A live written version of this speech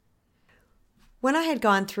When I had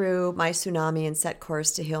gone through my tsunami and set course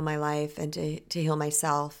to heal my life and to heal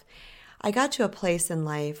myself, I got to a place in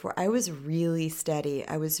life where I was really steady.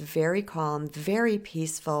 I was very calm, very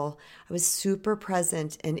peaceful. I was super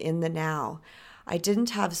present and in the now. I didn't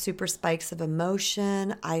have super spikes of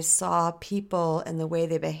emotion. I saw people and the way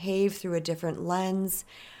they behave through a different lens.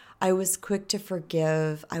 I was quick to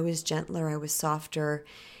forgive. I was gentler. I was softer.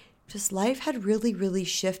 Just life had really, really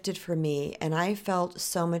shifted for me, and I felt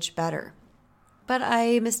so much better. But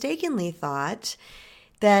I mistakenly thought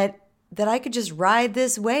that I could just ride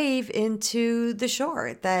this wave into the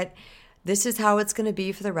shore, that this is how it's going to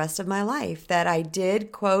be for the rest of my life, that I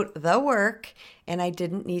did, quote, the work, and I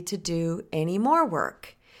didn't need to do any more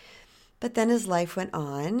work. But then as life went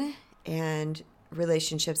on and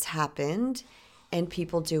relationships happened and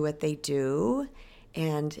people do what they do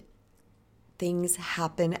and things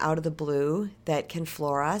happen out of the blue that can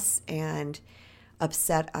floor us and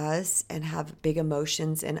upset us and have big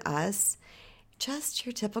emotions in us, just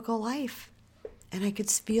your typical life. And I could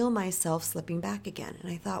feel myself slipping back again.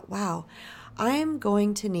 And I thought, wow, I'm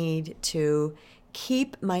going to need to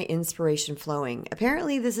keep my inspiration flowing.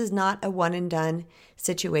 Apparently, this is not a one and done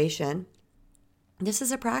situation. This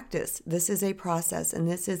is a practice. This is a process. And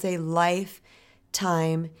this is a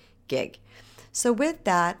lifetime gig. So with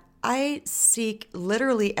that, I seek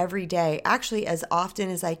literally every day, actually as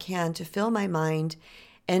often as I can, to fill my mind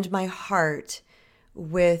and my heart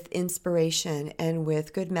with inspiration and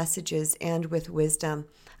with good messages and with wisdom.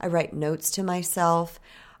 I write notes to myself.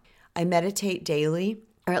 I meditate daily,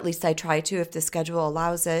 or at least I try to if the schedule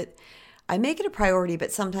allows it. I make it a priority,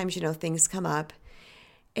 but sometimes, things come up.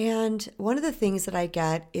 And one of the things that I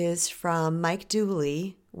get is from Mike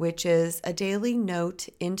Dooley, which is a daily note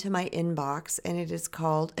into my inbox, and it is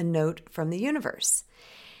called A Note from the Universe.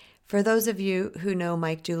 For those of you who know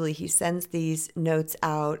Mike Dooley, he sends these notes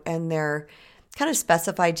out, and they're kind of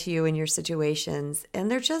specified to you in your situations, and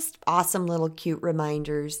they're just awesome little cute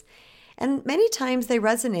reminders. And many times they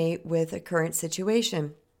resonate with a current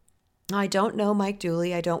situation. I don't know Mike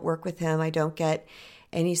Dooley. I don't work with him. I don't get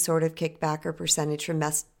any sort of kickback or percentage from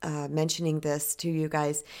mentioning this to you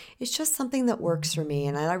guys. It's just something that works for me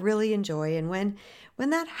and I really enjoy. And when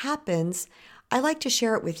that happens, I like to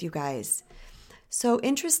share it with you guys. So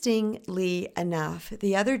interestingly enough,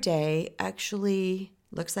 the other day, actually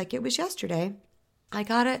looks like it was yesterday, I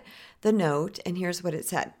got the note, and here's what it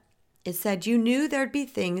said. It said, you knew there'd be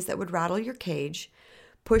things that would rattle your cage,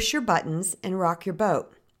 push your buttons, and rock your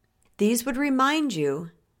boat. These would remind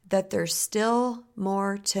you that there's still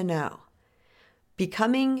more to know.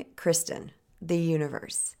 Becoming Kristen, the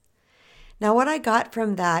universe. Now, what I got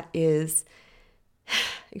from that is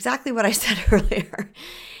exactly what I said earlier.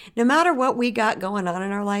 No matter what we got going on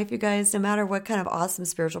in our life, you guys, no matter what kind of awesome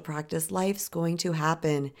spiritual practice, life's going to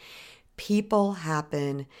happen. People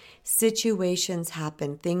happen. Situations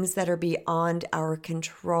happen. Things that are beyond our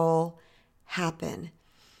control happen.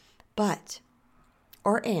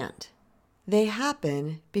 And they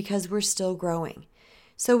happen because we're still growing.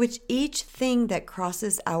 So with each thing that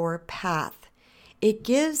crosses our path, it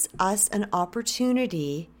gives us an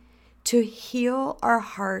opportunity to heal our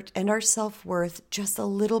heart and our self-worth just a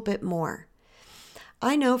little bit more.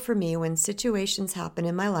 I know for me, when situations happen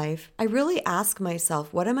in my life, I really ask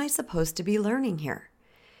myself, what am I supposed to be learning here?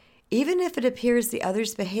 Even if it appears the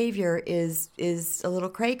other's behavior is a little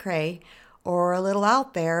cray-cray or a little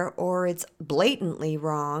out there, or it's blatantly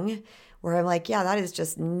wrong, where I'm like, yeah, that is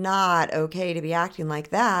just not okay to be acting like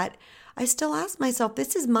that, I still ask myself,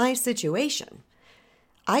 this is my situation.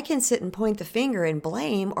 I can sit and point the finger and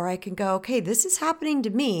blame, or I can go, okay, this is happening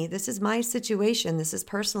to me. This is my situation. This is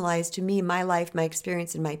personalized to me, my life, my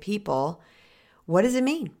experience, and my people. What does it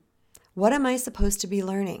mean? What am I supposed to be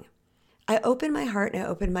learning? I open my heart and I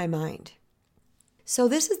open my mind. So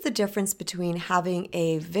this is the difference between having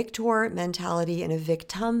a victor mentality and a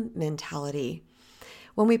victim mentality.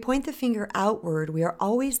 When we point the finger outward, we are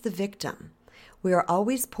always the victim. We are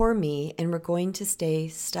always poor me, and we're going to stay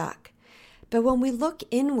stuck. But when we look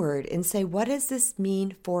inward and say, what does this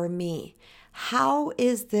mean for me? How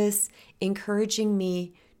is this encouraging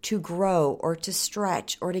me to grow or to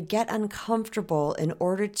stretch or to get uncomfortable in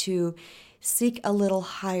order to seek a little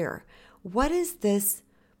higher? What is this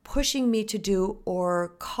pushing me to do or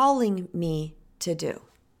calling me to do?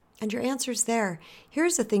 And your answer's there.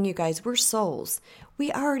 Here's the thing, you guys, we're souls.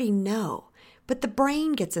 We already know. But the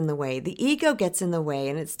brain gets in the way, the ego gets in the way,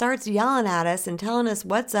 and it starts yelling at us and telling us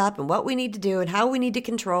what's up and what we need to do and how we need to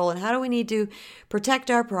control and how do we need to protect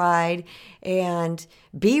our pride and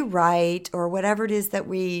be right, or whatever it is that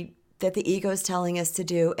we that the ego is telling us to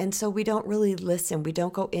do. And so we don't really listen. We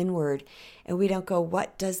don't go inward and we don't go,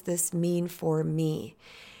 what does this mean for me?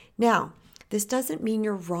 Now, this doesn't mean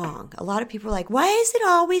you're wrong. A lot of people are like, why is it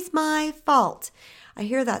always my fault? I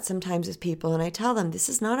hear that sometimes with people and I tell them, this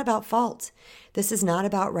is not about fault. This is not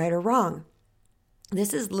about right or wrong.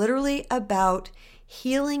 This is literally about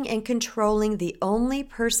healing and controlling the only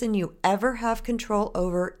person you ever have control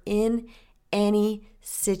over in any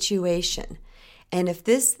situation. And if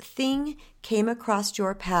this thing came across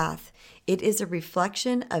your path, it is a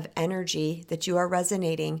reflection of energy that you are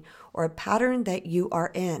resonating or a pattern that you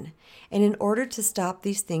are in. And in order to stop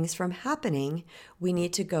these things from happening, we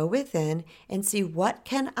need to go within and see what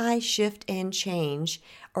can I shift and change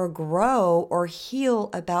or grow or heal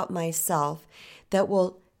about myself that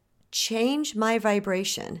will change my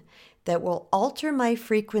vibration, that will alter my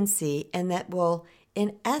frequency, and that will,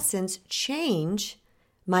 in essence, change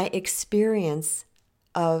my experience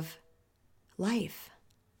of life.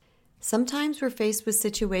 Sometimes we're faced with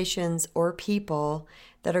situations or people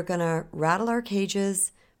that are going to rattle our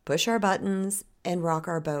cages, push our buttons, and rock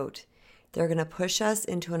our boat. They're going to push us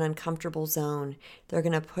into an uncomfortable zone. They're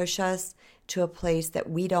going to push us to a place that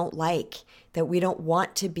we don't like, that we don't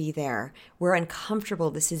want to be there. We're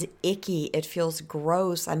uncomfortable. This is icky. It feels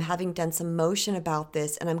gross. I'm having done some motion about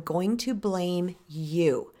this, and I'm going to blame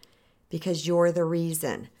you because you're the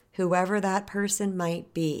reason, whoever that person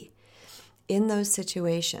might be. In those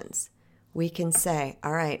situations, we can say,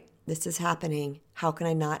 all right, this is happening. How can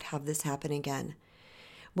I not have this happen again?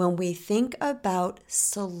 When we think about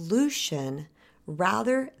solution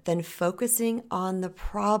rather than focusing on the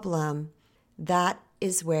problem, that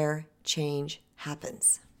is where change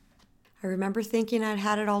happens. I remember thinking I'd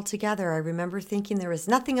had it all together. I remember thinking there was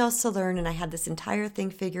nothing else to learn and I had this entire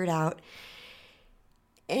thing figured out.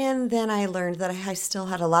 And then I learned that I still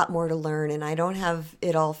had a lot more to learn and I don't have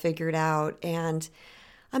it all figured out. And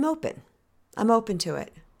I'm open. I'm open to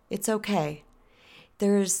it. It's okay.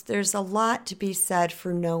 There's a lot to be said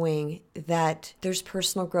for knowing that there's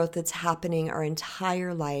personal growth that's happening our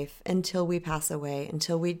entire life until we pass away,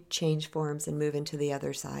 until we change forms and move into the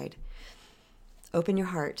other side. Open your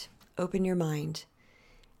heart, open your mind.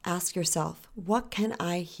 Ask yourself, what can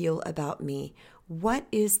I heal about me? What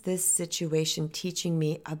is this situation teaching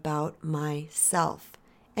me about myself?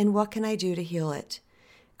 And what can I do to heal it?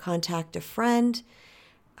 Contact a friend,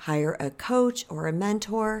 hire a coach or a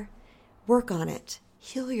mentor, work on it.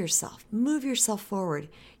 Heal yourself. Move yourself forward.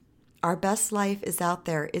 Our best life is out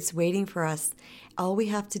there. It's waiting for us. All we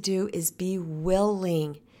have to do is be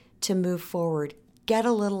willing to move forward, get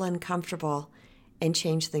a little uncomfortable, and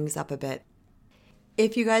change things up a bit.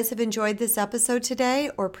 If you guys have enjoyed this episode today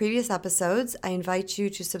or previous episodes, I invite you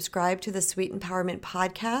to subscribe to the Sweet Empowerment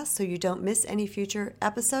Podcast so you don't miss any future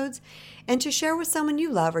episodes and to share with someone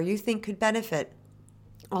you love or you think could benefit.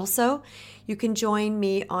 Also, you can join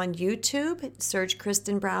me on YouTube. Search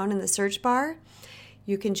Kristen Brown in the search bar.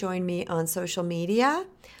 You can join me on social media.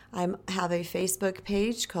 I have a Facebook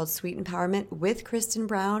page called Sweet Empowerment with Kristen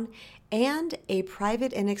Brown and a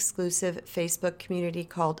private and exclusive Facebook community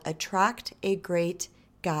called Attract a Great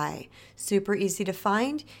Guy. Super easy to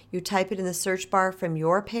find. You type it in the search bar from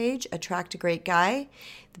your page, Attract a Great Guy.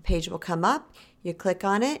 The page will come up. You click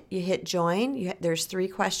on it, you hit join. There's 3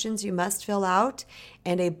 questions you must fill out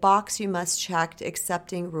and a box you must check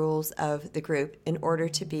accepting rules of the group in order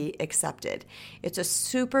to be accepted. It's a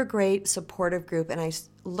super great supportive group and I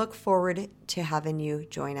look forward to having you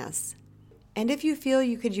join us. And if you feel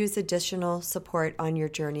you could use additional support on your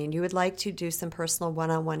journey and you would like to do some personal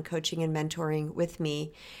one-on-one coaching and mentoring with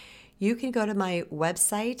me, you can go to my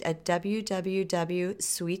website at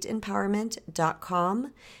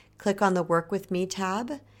www.sweetempowerment.com. Click on the Work With Me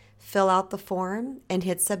tab, fill out the form, and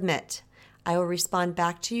hit submit. I will respond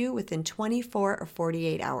back to you within 24 or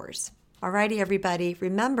 48 hours. Alrighty, everybody.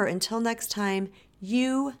 Remember, until next time,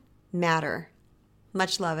 you matter.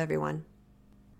 Much love, everyone.